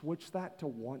just switch that to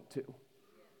want to?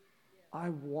 I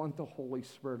want the Holy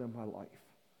Spirit in my life.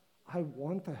 I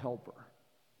want the helper.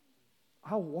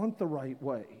 I want the right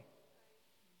way.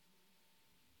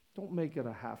 Don't make it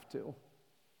a have to.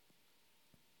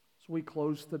 So we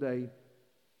close today.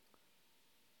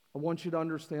 I want you to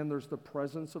understand there's the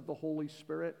presence of the Holy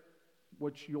Spirit,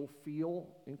 which you'll feel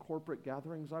in corporate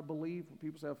gatherings, I believe. When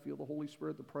people say, I feel the Holy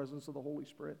Spirit, the presence of the Holy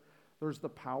Spirit. There's the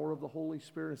power of the Holy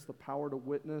Spirit. It's the power to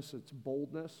witness. It's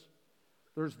boldness.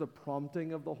 There's the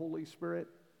prompting of the Holy Spirit.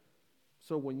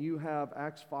 So when you have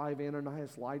Acts 5,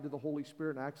 Ananias lied to the Holy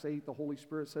Spirit. In Acts 8, the Holy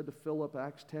Spirit said to Philip.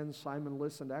 Acts 10, Simon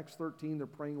listened. Acts 13, they're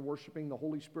praying and worshiping. The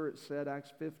Holy Spirit said.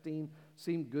 Acts 15,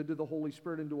 seemed good to the Holy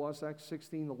Spirit and to us. Acts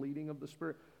 16, the leading of the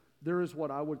Spirit. There is what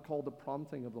I would call the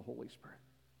prompting of the Holy Spirit.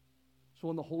 So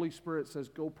when the Holy Spirit says,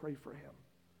 go pray for him.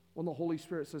 When the Holy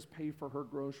Spirit says, pay for her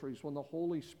groceries. When the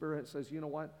Holy Spirit says, you know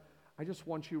what? I just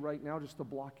want you right now just to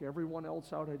block everyone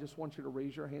else out. I just want you to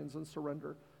raise your hands and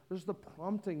surrender. There's the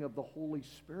prompting of the Holy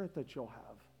Spirit that you'll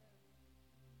have.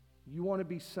 You want to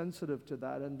be sensitive to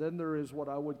that. And then there is what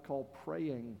I would call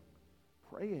praying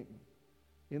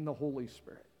in the Holy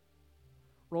Spirit.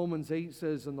 Romans 8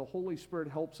 says, and the Holy Spirit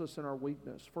helps us in our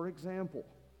weakness. For example,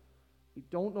 we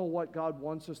don't know what God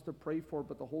wants us to pray for,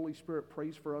 but the Holy Spirit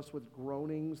prays for us with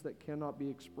groanings that cannot be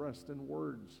expressed in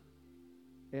words.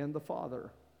 And the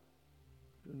Father,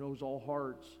 who knows all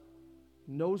hearts,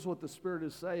 knows what the Spirit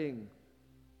is saying.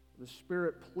 The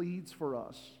Spirit pleads for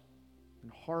us in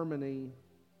harmony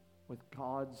with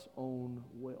God's own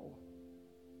will.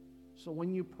 So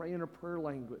when you pray in a prayer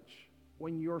language,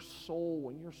 when your soul,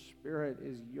 when your spirit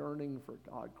is yearning for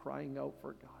God, crying out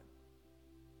for God,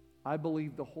 I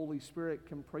believe the Holy Spirit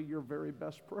can pray your very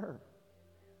best prayer.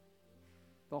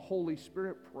 The Holy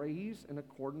Spirit prays in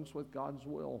accordance with God's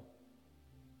will.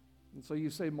 And so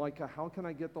you say, Micah, how can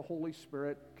I get the Holy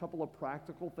Spirit? A couple of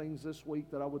practical things this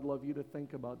week that I would love you to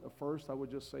think about. The first, I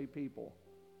would just say people.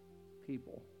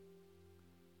 People.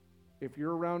 If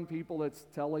you're around people that's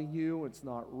telling you it's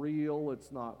not real,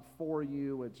 it's not for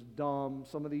you, it's dumb,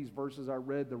 some of these verses I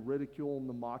read, the ridicule and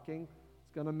the mocking,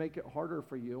 it's going to make it harder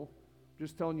for you.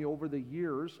 Just telling you, over the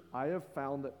years, I have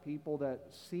found that people that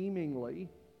seemingly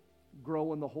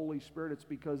grow in the Holy Spirit, it's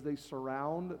because they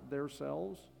surround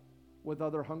themselves with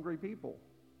other hungry people.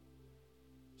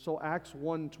 So Acts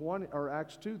 1:20 or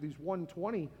Acts 2, these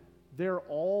 1:20, they're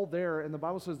all there, and the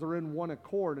Bible says they're in one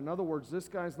accord. In other words, this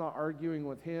guy's not arguing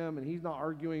with him, and he's not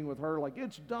arguing with her like,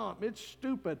 it's dumb, it's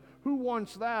stupid, who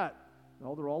wants that?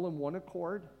 No, they're all in one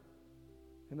accord,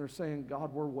 and they're saying,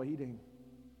 God, we're waiting.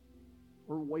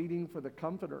 We're waiting for the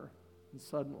Comforter. And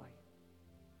suddenly,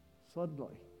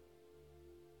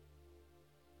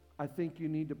 I think you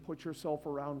need to put yourself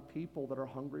around people that are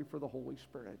hungry for the Holy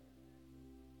Spirit.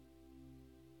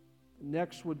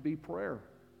 Next would be prayer.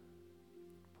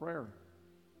 Prayer.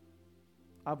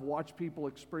 I've watched people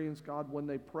experience God when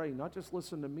they pray. Not just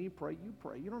listen to me pray, you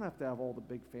pray. You don't have to have all the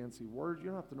big fancy words. You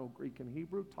don't have to know Greek and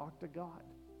Hebrew. Talk to God.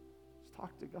 Just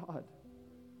talk to God.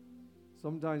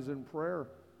 Sometimes in prayer,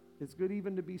 it's good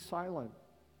even to be silent.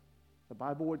 The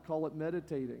Bible would call it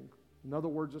meditating. In other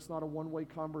words, it's not a one-way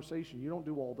conversation. You don't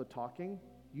do all the talking.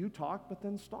 You talk, but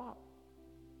then stop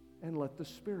and let the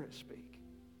Spirit speak.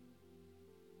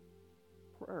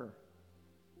 Prayer.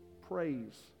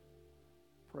 Praise.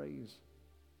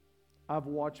 I've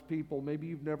watched people, maybe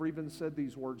you've never even said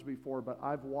these words before, but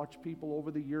I've watched people over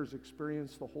the years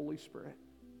experience the Holy Spirit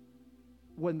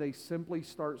when they simply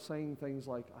start saying things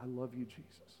like, I love you,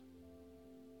 Jesus.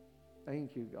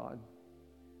 Thank you, God.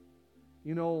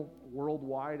 You know,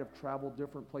 worldwide, I've traveled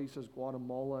different places,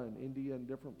 Guatemala and India and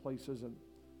different places, and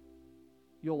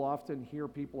you'll often hear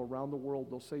people around the world,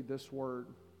 they'll say this word,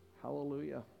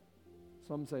 hallelujah.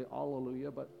 Some say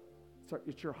hallelujah, but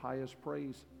it's your highest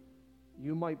praise.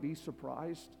 You might be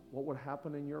surprised what would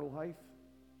happen in your life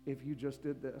if you just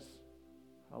did this.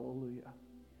 Hallelujah.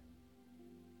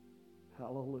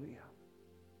 Hallelujah.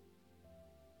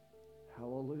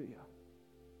 Hallelujah.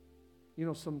 You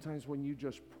know, sometimes when you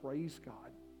just praise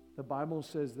God, the Bible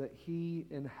says that He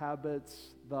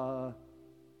inhabits the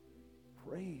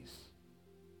praise.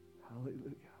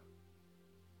 Hallelujah.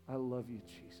 I love you,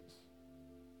 Jesus.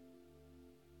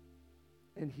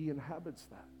 And He inhabits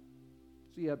that.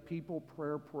 So you have people,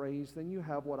 prayer, praise. Then you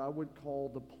have what I would call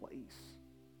the place.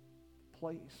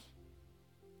 Place.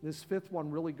 This fifth one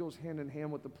really goes hand in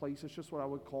hand with the place. It's just what I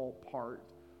would call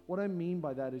part. What I mean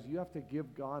by that is you have to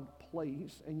give God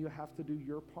place and you have to do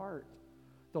your part.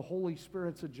 The Holy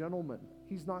Spirit's a gentleman.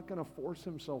 He's not going to force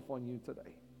Himself on you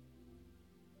today.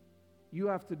 You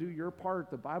have to do your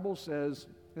part. The Bible says,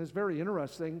 and it's very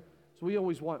interesting, so we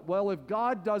always want, well, if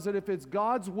God does it, if it's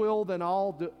God's will, then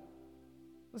I'll do.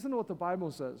 Listen to what the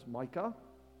Bible says, Micah.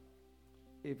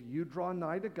 If you draw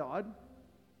nigh to God,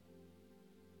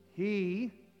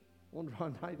 He will draw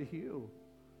nigh to you.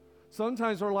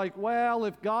 Sometimes we're like, well,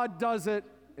 if God does it,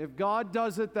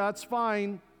 that's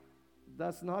fine.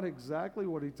 That's not exactly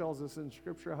what He tells us in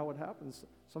Scripture how it happens.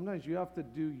 Sometimes you have to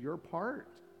do your part.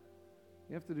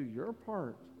 You have to do your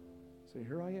part. Say,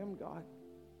 here I am, God.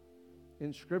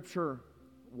 In Scripture,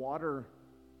 water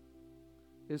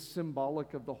is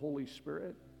symbolic of the Holy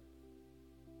Spirit.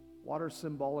 Water is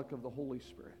symbolic of the Holy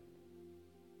Spirit.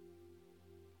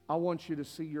 I want you to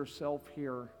see yourself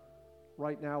here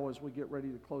right now as we get ready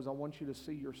to close. I want you to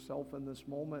see yourself in this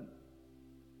moment.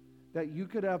 That you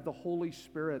could have the Holy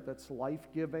Spirit that's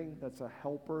life-giving, that's a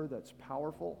helper, that's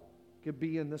powerful, could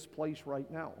be in this place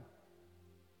right now.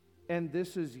 And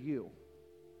this is you.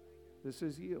 This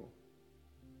is you.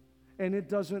 And it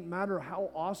doesn't matter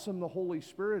how awesome the Holy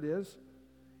Spirit is.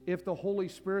 If the Holy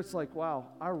Spirit's like, wow,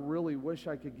 I really wish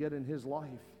I could get in his life.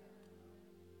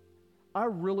 I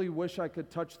really wish I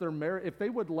could touch their marriage. If they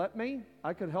would let me,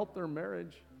 I could help their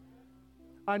marriage.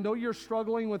 I know you're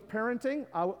struggling with parenting.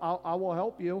 I will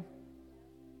help you.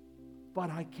 But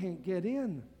I can't get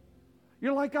in.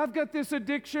 You're like, I've got this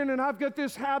addiction and I've got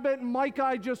this habit, and Micah,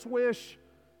 I just wish.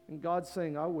 And God's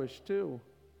saying, I wish too.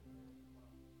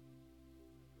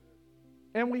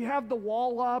 And we have the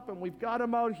wall up and we've got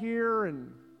him out here,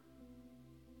 and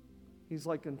he's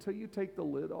like, until you take the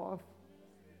lid off,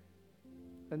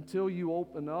 until you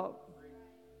open up,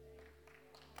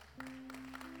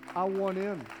 I want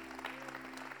in.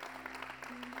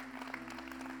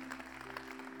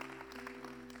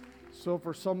 So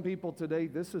for some people today,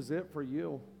 this is it for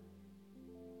you.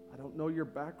 I don't know your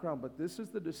background, but this is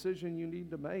the decision you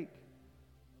need to make.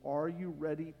 Are you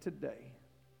ready today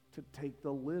to take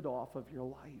the lid off of your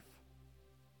life?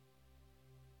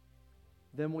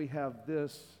 Then we have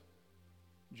this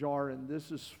jar, and this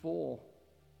is full.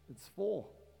 It's full.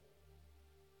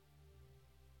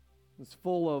 It's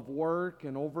full of work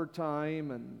and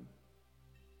overtime and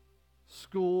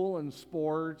school and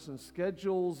sports and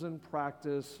schedules and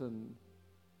practice and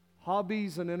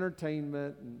hobbies and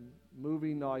entertainment and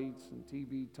movie nights and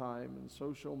TV time and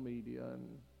social media.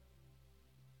 And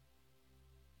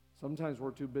sometimes we're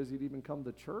too busy to even come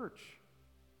to church.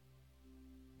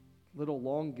 Little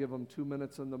long, give them 2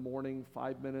 minutes in the morning,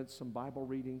 5 minutes, some Bible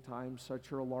reading time, set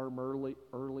your alarm early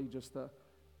just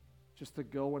to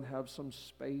go and have some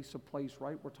space, a place,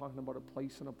 right? We're talking about a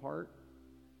place and a part.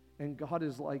 And God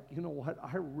is like, you know what?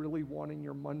 I really want in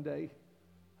your Monday.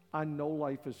 I know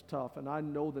life is tough, and I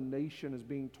know the nation is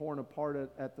being torn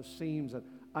apart at the seams, and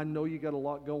I know you got a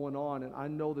lot going on, and I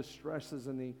know the stresses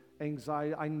and the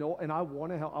anxiety. I know, and I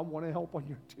want to help. I want to help on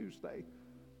your Tuesday.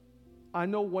 I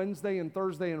know Wednesday and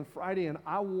Thursday and Friday, and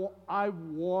I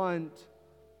want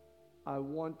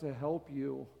to help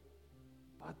you,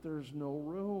 but there's no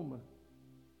room.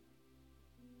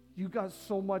 You got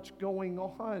so much going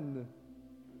on.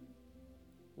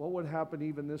 What would happen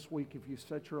even this week if you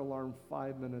set your alarm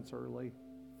 5 minutes early?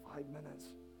 5 minutes.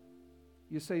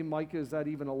 You say, Micah, is that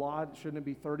even a lot? Shouldn't it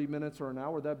be 30 minutes or an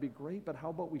hour? That'd be great, but how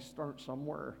about we start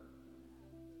somewhere?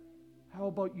 How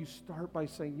about you start by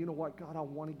saying, you know what, God, I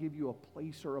want to give you a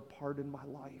place or a part in my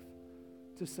life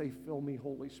to say, fill me,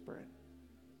 Holy Spirit.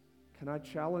 Can I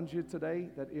challenge you today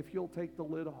that if you'll take the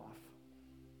lid off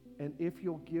and if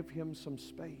you'll give him some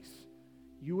space,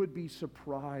 you would be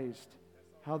surprised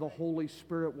how the Holy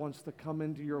Spirit wants to come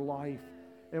into your life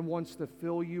and wants to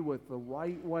fill you with the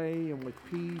right way and with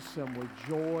peace and with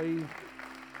joy.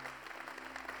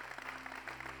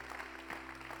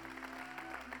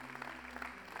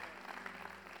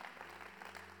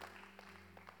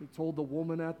 He told the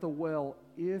woman at the well,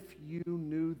 if you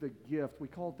knew the gift, we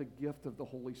call it the gift of the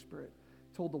Holy Spirit.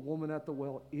 He told the woman at the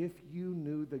well, if you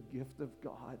knew the gift of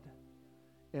God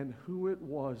and who it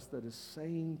was that is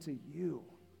saying to you,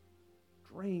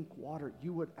 drink water,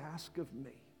 you would ask of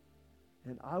me,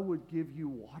 and I would give you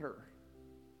water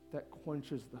that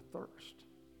quenches the thirst.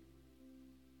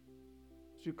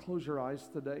 As you close your eyes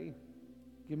today,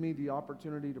 give me the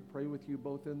opportunity to pray with you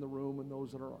both in the room and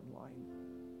those that are online.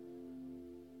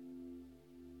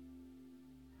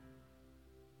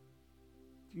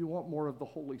 Do you want more of the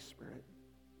Holy Spirit?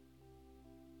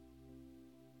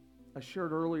 I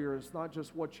shared earlier, it's not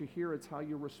just what you hear, it's how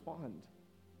you respond.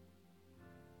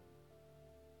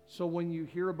 So when you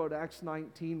hear about Acts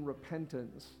 19,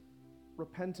 repentance,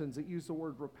 it used the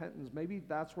word repentance. Maybe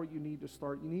that's where you need to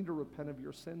start. You need to repent of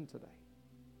your sin today.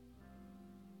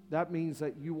 That means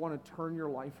that you want to turn your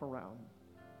life around.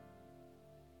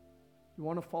 You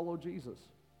want to follow Jesus.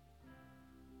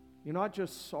 You're not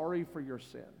just sorry for your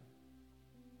sin.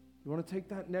 You want to take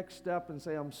that next step and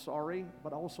say, I'm sorry,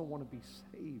 but I also want to be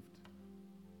saved.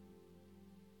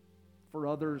 For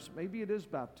others, maybe it is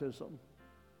baptism.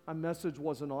 My message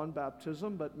wasn't on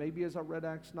baptism, but maybe as I read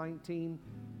Acts 19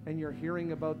 and you're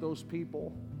hearing about those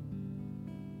people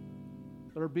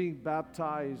that are being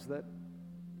baptized, that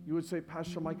you would say,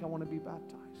 Pastor Mike, I want to be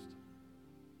baptized.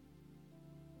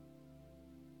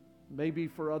 Maybe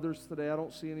for others today, I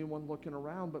don't see anyone looking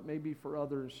around, but maybe for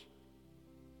others,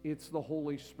 it's the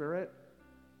Holy Spirit.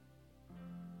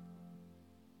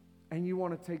 And you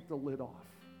want to take the lid off.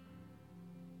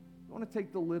 You want to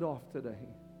take the lid off today.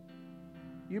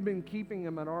 You've been keeping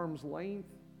him at arm's length.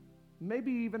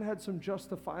 Maybe you even had some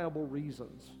justifiable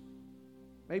reasons.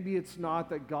 Maybe it's not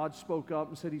that God spoke up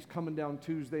and said he's coming down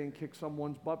Tuesday and kick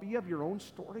someone's butt, but you have your own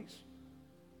stories.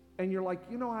 And you're like,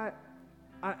 you know, I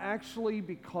actually,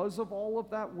 because of all of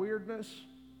that weirdness,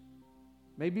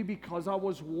 maybe because I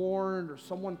was warned or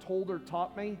someone told or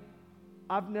taught me,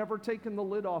 I've never taken the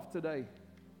lid off today.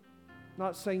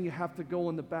 Not saying you have to go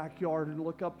in the backyard and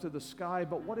look up to the sky,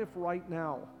 but what if right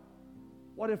now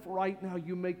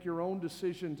you make your own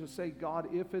decision to say, God,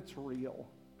 if it's real,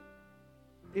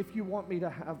 if you want me to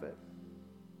have it,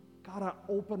 God, I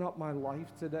open up my life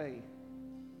today.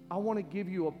 I want to give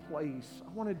you a place.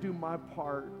 I want to do my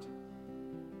part.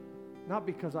 Not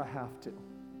because I have to.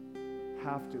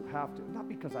 Not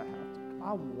because I have to.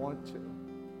 I want to.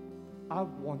 I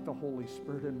want the Holy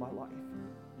Spirit in my life.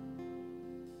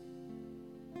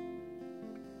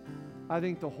 I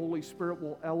think the Holy Spirit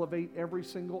will elevate every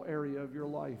single area of your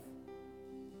life.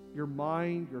 Your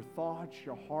mind, your thoughts,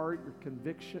 your heart, your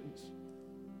convictions.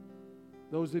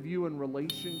 Those of you in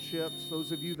relationships,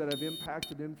 those of you that have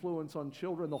impacted influence on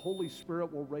children, the Holy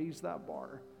Spirit will raise that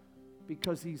bar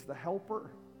because he's the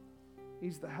helper.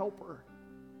 He's the helper.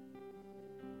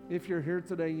 If you're here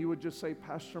today, you would just say,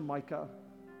 Pastor Micah,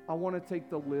 I want to take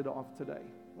the lid off today.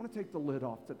 I want to take the lid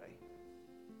off today.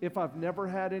 If I've never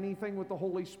had anything with the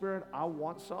Holy Spirit, I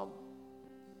want some.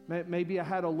 Maybe I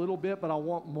had a little bit, but I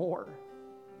want more.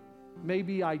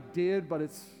 Maybe I did, but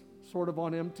it's sort of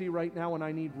on empty right now and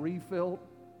I need refilled.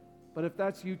 But if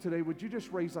that's you today, would you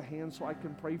just raise a hand so I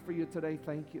can pray for you today?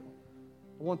 Thank you.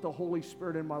 I want the Holy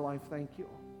Spirit in my life. Thank you.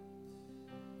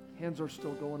 Hands are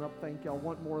still going up. Thank you. I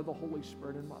want more of the Holy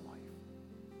Spirit in my life.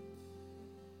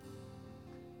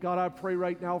 God, I pray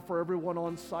right now for everyone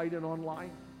on site and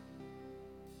online.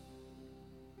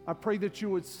 I pray that you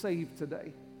would save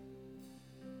today.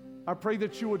 I pray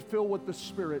that you would fill with the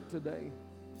Spirit today.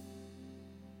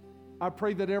 I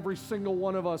pray that every single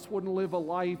one of us wouldn't live a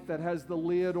life that has the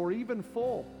lid or even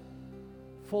full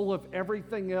of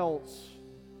everything else,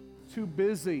 too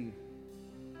busy.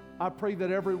 I pray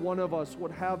that every one of us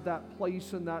would have that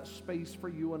place and that space for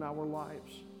you in our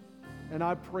lives. And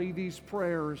I pray these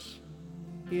prayers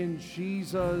in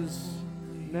Jesus'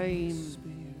 name.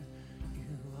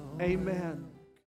 Amen.